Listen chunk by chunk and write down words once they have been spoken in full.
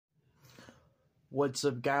What's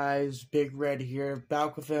up, guys? Big Red here,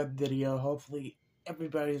 back with a video. Hopefully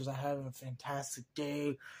everybody's having a fantastic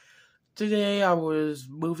day. Today I was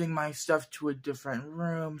moving my stuff to a different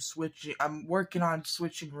room, I'm working on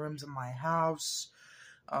switching rooms in my house.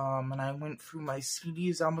 And I went through my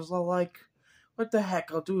CDs. I was all like, what the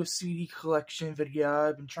heck, I'll do a CD collection video.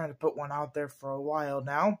 I've been trying to put one out there for a while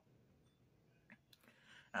now.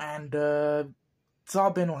 And it's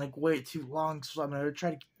all been like way too long, so I'm gonna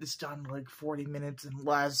try to get this done in like 40 minutes and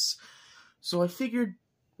less. So I figured,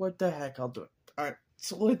 what the heck, I'll do it. Alright,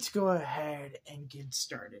 so let's go ahead and get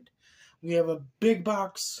started. We have a big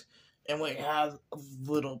box and we have a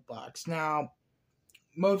little box. Now,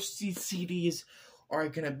 most of these CDs are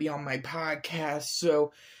gonna be on my podcast,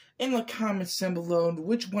 so in the comments down below,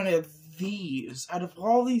 which one of these, out of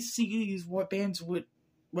all these CDs, what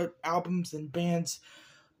albums and bands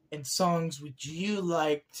and songs would you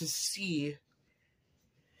like to see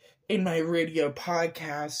in my radio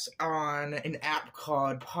podcast on an app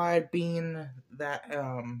called Podbean that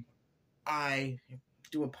I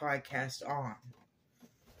do a podcast on?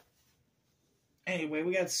 Anyway,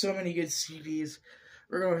 we got so many good CDs.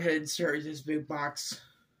 We're going to go ahead and start with this big box.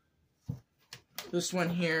 This one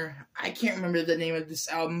here, I can't remember the name of this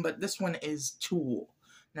album, but this one is Tool.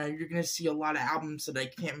 Now, you're going to see a lot of albums that I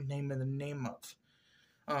can't remember the name of.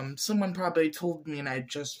 Someone probably told me and I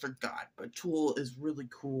just forgot, but Tool is really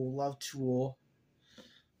cool. Love Tool.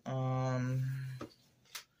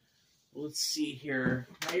 Let's see here.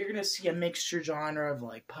 Now you're gonna see a mixture genre of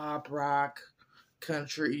like pop, rock,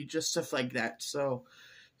 country, just stuff like that. So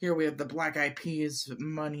here we have the Black Eyed Peas,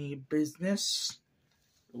 Money Business.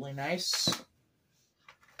 Really nice.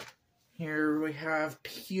 Here we have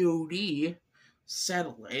POD,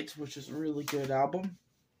 Satellite, which is a really good album.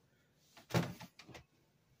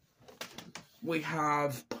 We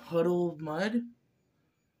have Puddle of Mudd,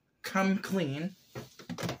 Come Clean.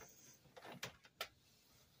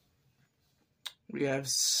 We have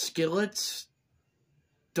Skillet,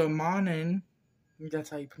 Dominion.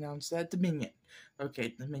 That's how you pronounce that. Dominion.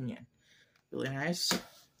 Okay, Dominion. Really nice.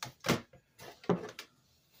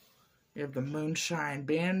 We have the Moonshine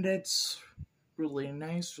Bandits. Really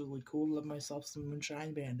nice, really cool. Love myself some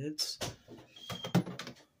Moonshine Bandits.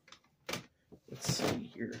 Let's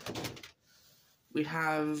see here. We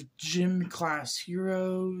have Gym Class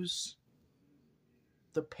Heroes,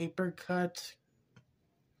 The Paper Cut,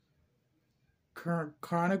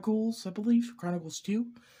 Chronicles, I believe. Chronicles 2.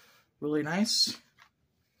 Really nice.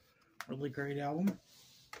 Really great album.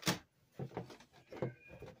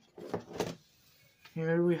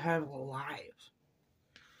 Here we have Live.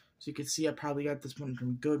 So you can see I probably got this one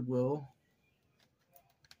from Goodwill.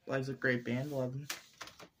 Live's a great band. Love them.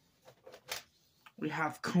 We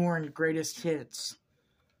have Korn, Greatest Hits.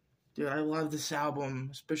 Dude, I love this album,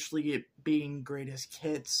 especially it being Greatest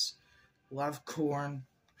Hits. Love Korn.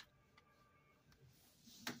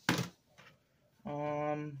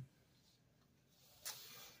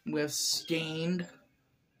 We have Stained.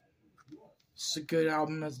 It's a good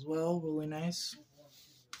album as well, really nice.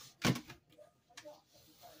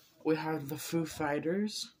 We have the Foo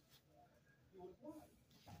Fighters.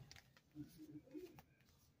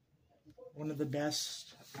 One of the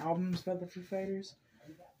best albums by the Foo Fighters.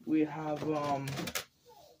 We have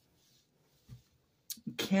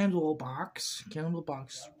Candlebox.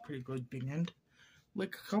 Candlebox, pretty good band.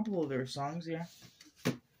 Like a couple of their songs, yeah.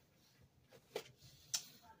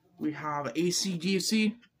 We have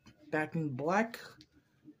AC/DC, Back in Black.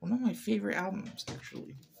 One of my favorite albums,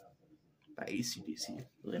 actually, by AC/DC.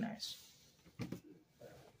 Really nice.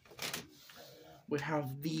 We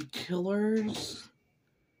have The Killers.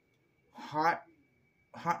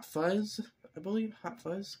 Hot Fuzz, I believe. Hot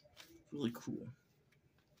Fuzz. Really cool.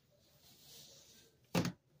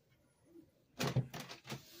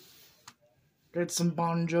 Got some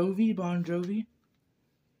Bon Jovi.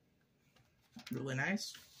 Really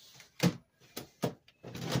nice.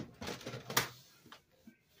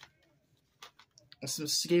 Some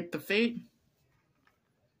Escape the Fate.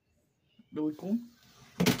 Really cool.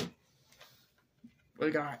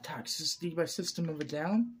 We got Toxicity by System of a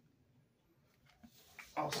Down.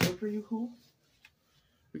 Also pretty cool.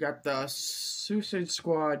 We got the Suicide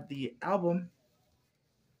Squad, the album.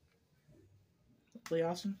 Really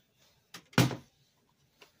awesome.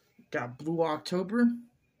 Got Blue October,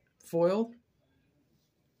 Foiled.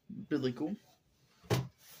 Really cool. And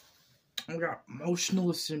we got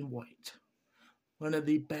Motionless in White. One of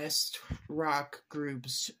the best rock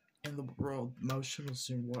groups in the world, Motionless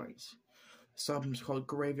in White. This album's called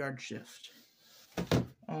Graveyard Shift.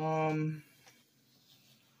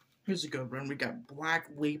 Here's a good one. We got Black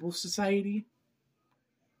Label Society.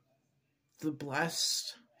 The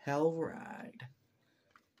Blessed Hell Ride.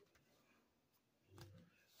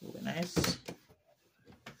 Really nice.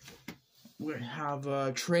 We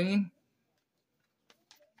have Train.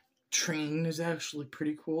 Train is actually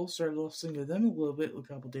pretty cool. Started listening to them a little bit a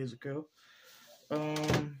couple days ago. We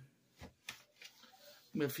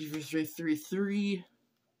have Fever 333.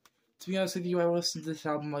 To be honest with you, I listened to this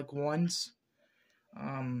album like once.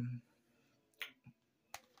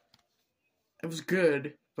 It was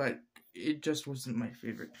good, but it just wasn't my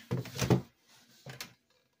favorite.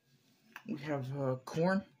 We have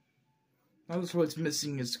Korn. That's what's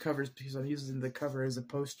missing is covers because I'm using the cover as a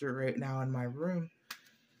poster right now in my room.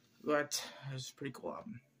 But it's a pretty cool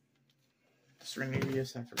album. Serenity of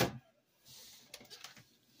Sapphiron.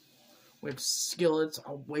 We have Skillet's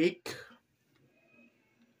Awake.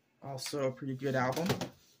 Also a pretty good album.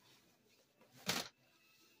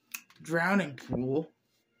 Drowning Pool.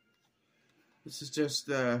 This is just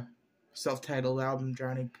the self-titled album,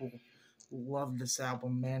 Drowning Pool. Love this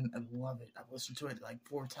album, man. I love it. I've listened to it like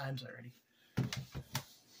 4 times already.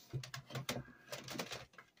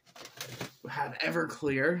 We have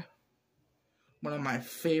Everclear. One of my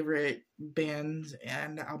favorite bands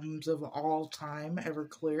and albums of all time,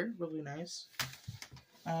 Everclear. Really nice.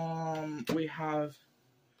 We have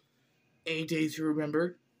A Day to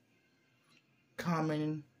Remember.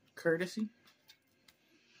 Common Courtesy.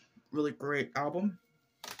 Really great album.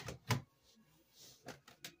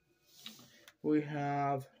 We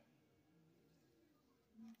have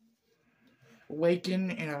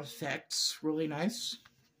Awaken and Effects. Really nice.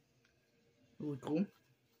 Really cool.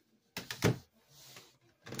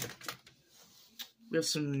 We have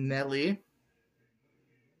some Nelly.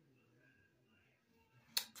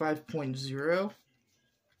 5.0.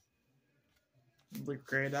 Really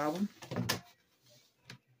great album.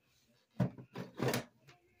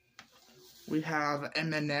 We have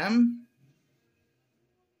Eminem.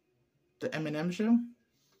 The Eminem Show.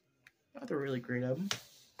 Another really great album.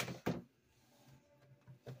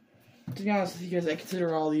 To be honest with you guys, I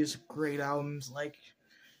consider all these great albums. Like,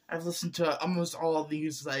 I've listened to almost all of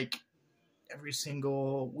these, like, every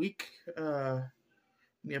single week.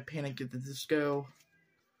 We have Panic at the Disco.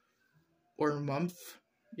 Or month.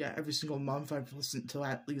 Yeah, every single month I've listened to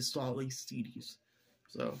at least all these CDs.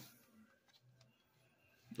 So,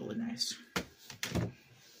 really nice.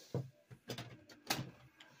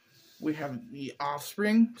 We have The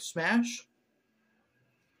Offspring, Smash.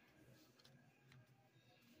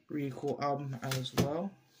 Really cool album as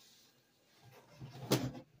well.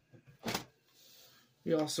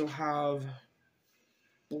 We also have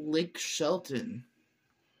Blake Shelton.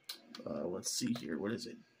 Let's see here. What is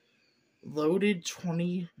it? Loaded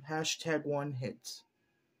 20 #1 hits.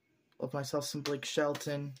 Love myself some Blake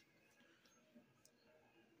Shelton.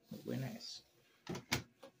 Really nice.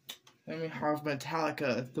 Then we have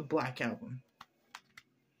Metallica, the Black Album.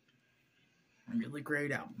 A really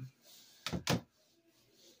great album.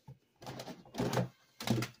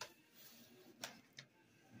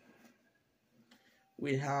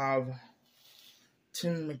 We have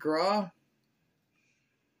Tim McGraw.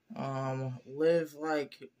 Live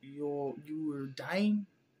Like You Were Dying.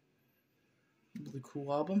 Really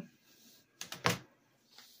cool album.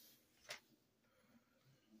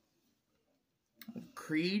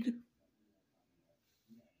 Creed.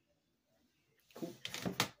 Cool.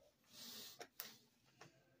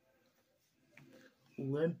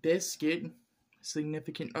 Limp Bizkit,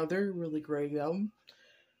 Significant Other. Really great album.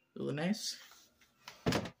 Really nice.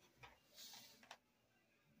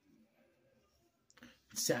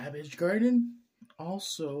 Savage Garden,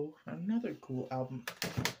 also another cool album.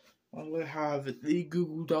 We have the Goo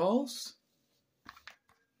Goo Dolls,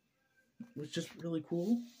 which is really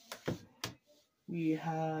cool. We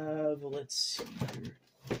have, let's see here.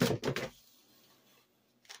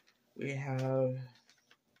 We have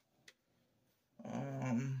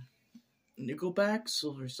Nickelback,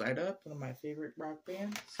 Silver Side Up, one of my favorite rock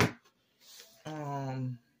bands.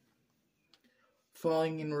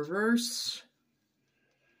 Falling in Reverse.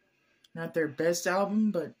 Not their best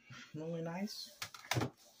album, but really nice.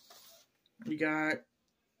 We got,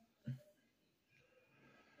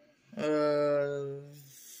 I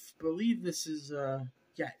believe this is,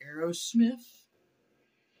 Aerosmith.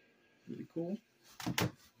 Really cool.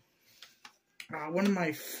 One of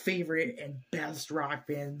my favorite and best rock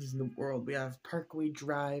bands in the world. We have Parkway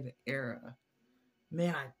Drive Era.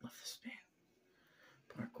 Man, I love this band.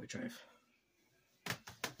 Parkway Drive.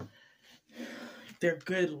 They're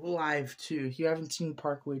good live, too. If you haven't seen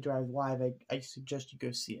Parkway Drive live, I suggest you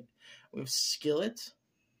go see it. We have Skillet.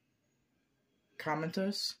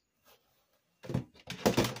 Comatose.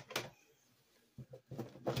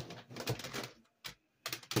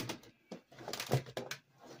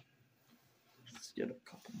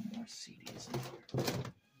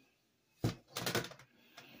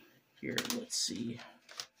 let's see.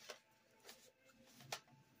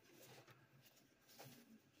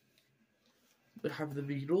 We have the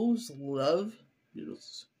Beatles. Love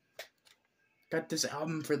Beatles. Got this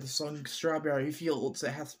album for the song Strawberry Fields.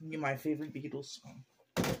 That has to be my favorite Beatles song.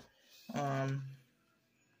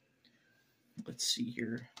 Let's see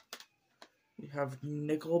here. We have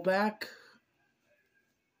Nickelback.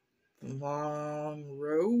 Long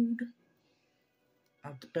Road.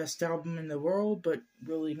 Not the best album in the world, but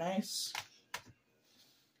really nice.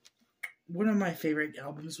 One of my favorite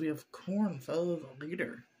albums, we have Korn, Follow the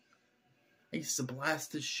Leader. I used to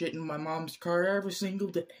blast this shit in my mom's car every single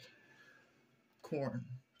day. Korn,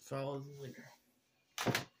 Follow the Leader.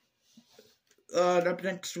 Up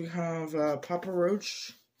next we have Papa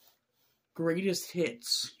Roach, Greatest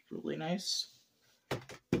Hits. Really nice.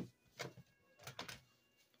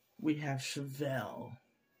 We have Chevelle.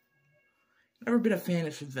 Never been a fan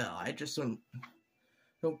of Chevelle. I just don't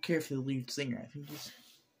care for the lead singer. I think he's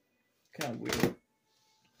kind of weird.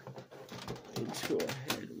 Let's go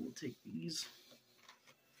ahead. We'll take these.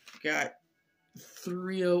 Got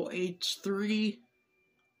 30H3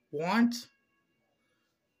 Want.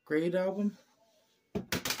 Great album.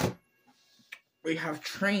 We have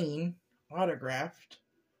Train Autographed.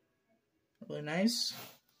 Really nice.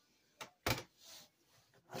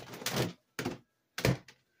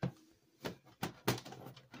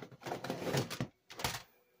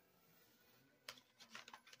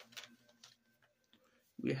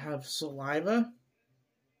 We have Saliva.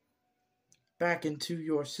 Back Into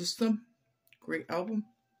Your System. Great album.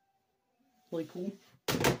 Really cool.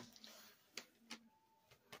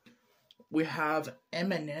 We have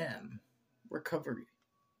Eminem. Recovery.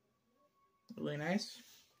 Really nice.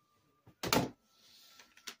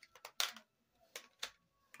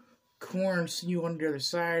 Korn, See You on the Other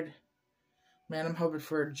Side. Man, I'm hoping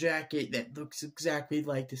for a jacket that looks exactly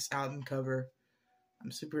like this album cover.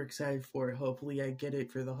 I'm super excited for it. Hopefully I get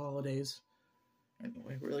it for the holidays.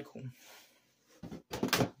 Anyway, really cool.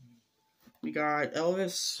 We got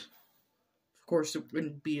Elvis. Of course, it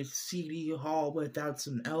wouldn't be a CD haul without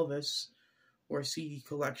some Elvis. Or a CD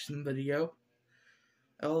collection video.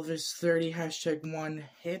 Elvis 30 #1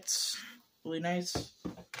 hits. Really nice.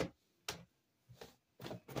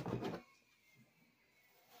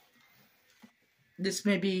 This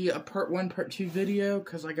may be a part 1, part 2 video,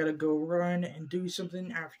 because I gotta go run and do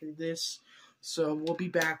something after this. So we'll be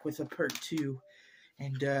back with a part 2.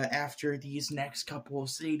 And after these next couple of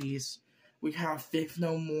CDs, we have Faith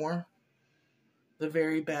No More. The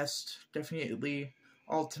very best, definitely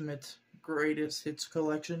ultimate, greatest hits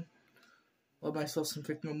collection. Love myself some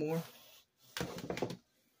Faith No More.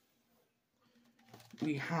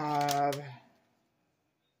 We have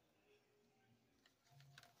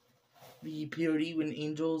the POD When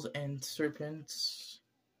Angels and Serpents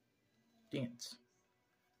Dance.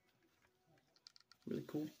 Really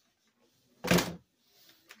cool.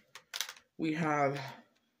 We have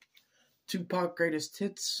Tupac Greatest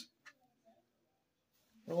Hits.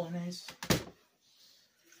 Really nice.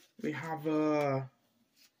 We have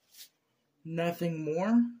Nothing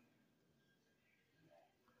More.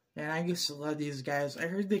 And I used to love these guys. I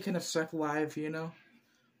heard they kind of suck live, you know.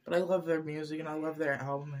 But I love their music and I love their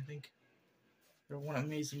album. I think they're one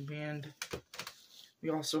amazing band. We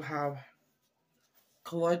also have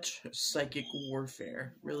Clutch, Psychic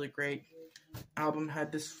Warfare. Really great album.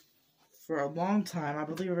 Had this for a long time. I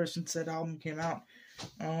believe ever since that album came out.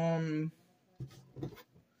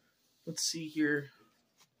 Let's see here.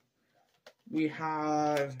 We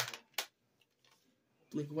have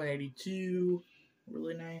Blink-182.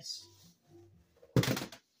 Really nice.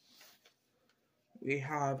 We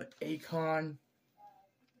have Akon.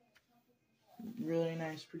 Really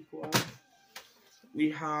nice, pretty cool album.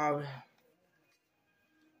 We have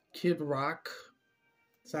Kid Rock.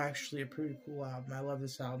 It's actually a pretty cool album. I love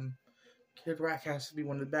this album. Kid Rock has to be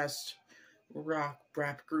one of the best rock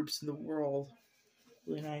rap groups in the world.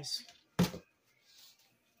 Really nice.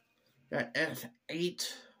 Got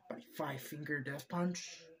F8 by Five Finger Death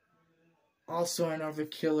Punch. Also another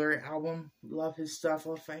killer album. Love his stuff.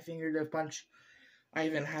 Love Five Finger Death Punch.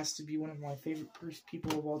 Ivan has to be one of my favorite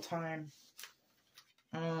people of all time.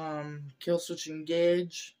 Killswitch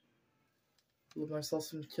Engage. Love myself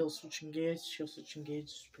some Killswitch Engage. Killswitch Engage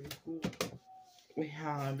is pretty cool. We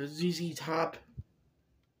have ZZ Top.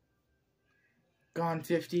 Gone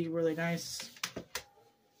 50. Really nice.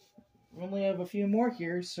 We only have a few more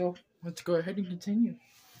here, so let's go ahead and continue.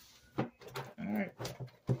 Alright.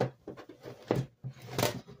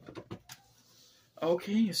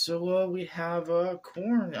 Okay, so we have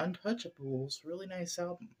Korn, Untouchables. Really nice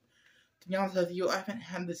album. To be honest with you, I haven't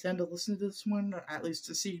had the time to listen to this one, or at least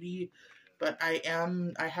the CD, But I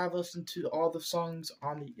have listened to all the songs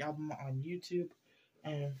on the album on YouTube,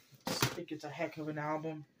 and I think it's a heck of an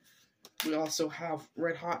album. We also have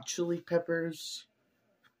Red Hot Chili Peppers.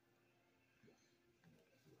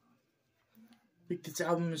 I think this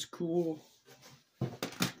album is cool. I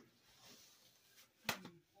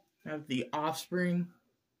have The Offspring.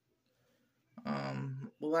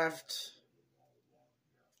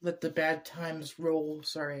 Let the Bad Times Roll.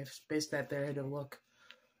 Sorry, I spaced that there. I had to look.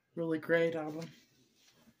 Really great album.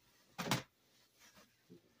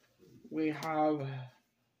 We have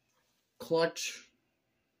Clutch.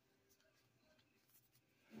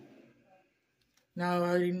 Now,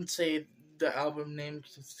 I didn't say the album name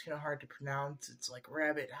because it's kind of hard to pronounce. It's like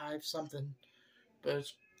Rabbit Hive something. But it's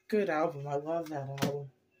a good album. I love that album.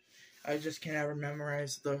 I just can't ever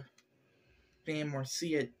memorize the name or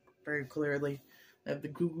see it very clearly. I have the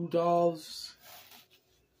Goo Goo Dolls.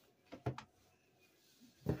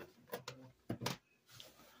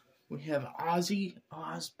 We have Ozzy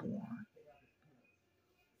Osbourne.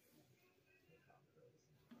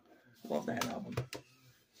 Love that album.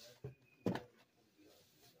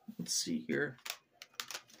 Let's see here.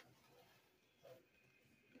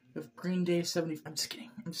 We have Green Day 70. I'm just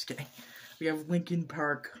kidding. We have Linkin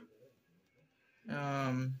Park.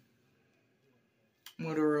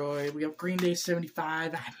 Motoroi. We have Green Day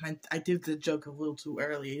 75. I did the joke a little too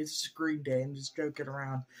early. It's just Green Day. I'm just joking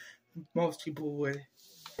around. Most people would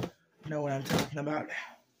know what I'm talking about.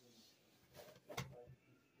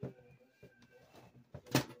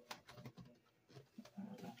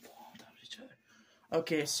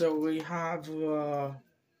 Okay, so we have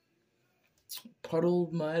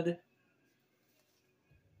Puddled Mud.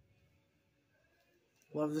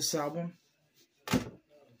 Love this album.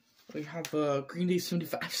 We have Green Day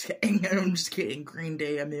 75. I'm just kidding. Green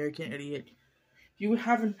Day, American Idiot. If you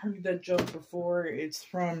haven't heard that joke before, it's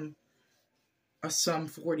from a Sum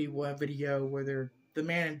 41 video where the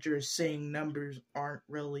manager is saying numbers aren't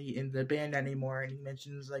really in the band anymore, and he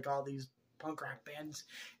mentions like all these punk rock bands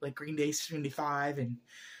like Green Day 75 and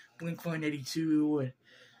Blink-182 and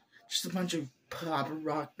just a bunch of pop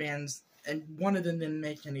rock bands, and one of them didn't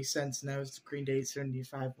make any sense, and that was the Green Day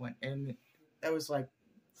 75 one, and that was like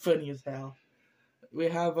funny as hell. We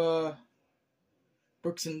have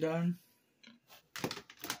Brooks and Dunn.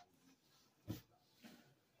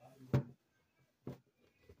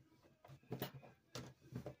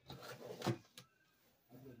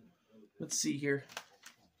 Let's see here.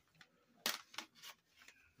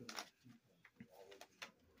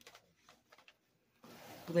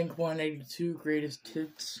 Blink-182 Greatest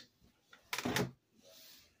Hits.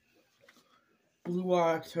 Blue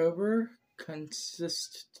October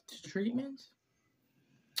Consist Treatment.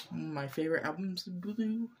 My favorite albums of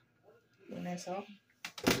Blue. Really nice album.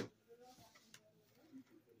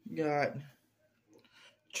 Got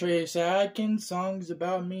Trace Adkins, Songs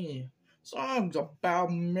About Me. Songs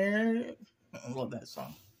About Me. I love that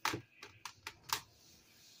song.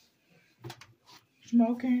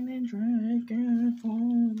 Smoking and drinking,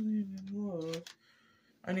 falling in love.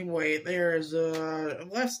 Anyway, there's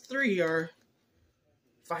last three are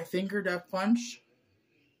Five Finger Death Punch,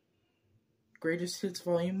 Greatest Hits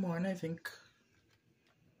Volume 1, I think.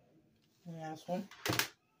 The last one.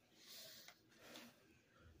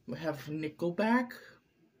 We have Nickelback,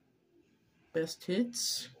 Best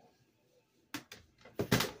Hits.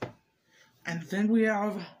 And then we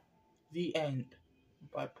have The End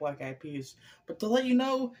by Black Eyed Peas. But to let you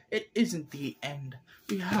know, it isn't the end.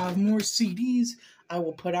 We have more CDs I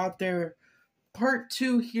will put out there. Part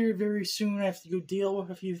 2 here very soon. I have to go deal with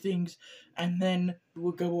a few things. And then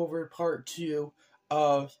we'll go over part 2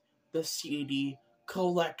 of the CD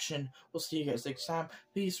collection. We'll see you guys next time.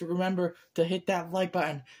 Please remember to hit that like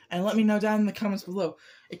button. And let me know down in the comments below.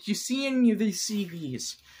 If you see any of these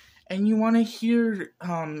CDs and you want to hear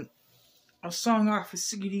a song off a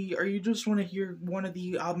CD, or you just want to hear one of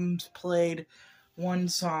the albums played one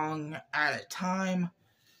song at a time,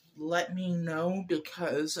 let me know,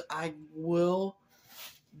 because I will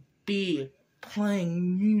be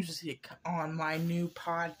playing music on my new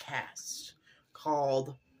podcast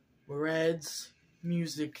called Red's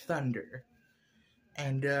Music Thunder.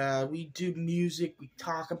 And we do music, we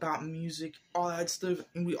talk about music, all that stuff.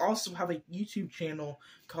 And we also have a YouTube channel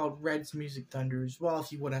called Red's Music Thunder as well,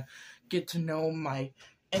 if you want to get to know my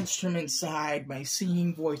instrument side, my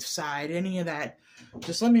singing voice side, any of that.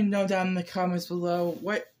 Just let me know down in the comments below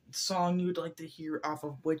what song you would like to hear off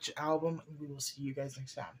of which album. And we will see you guys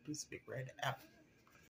next time. Peace, Big Red out.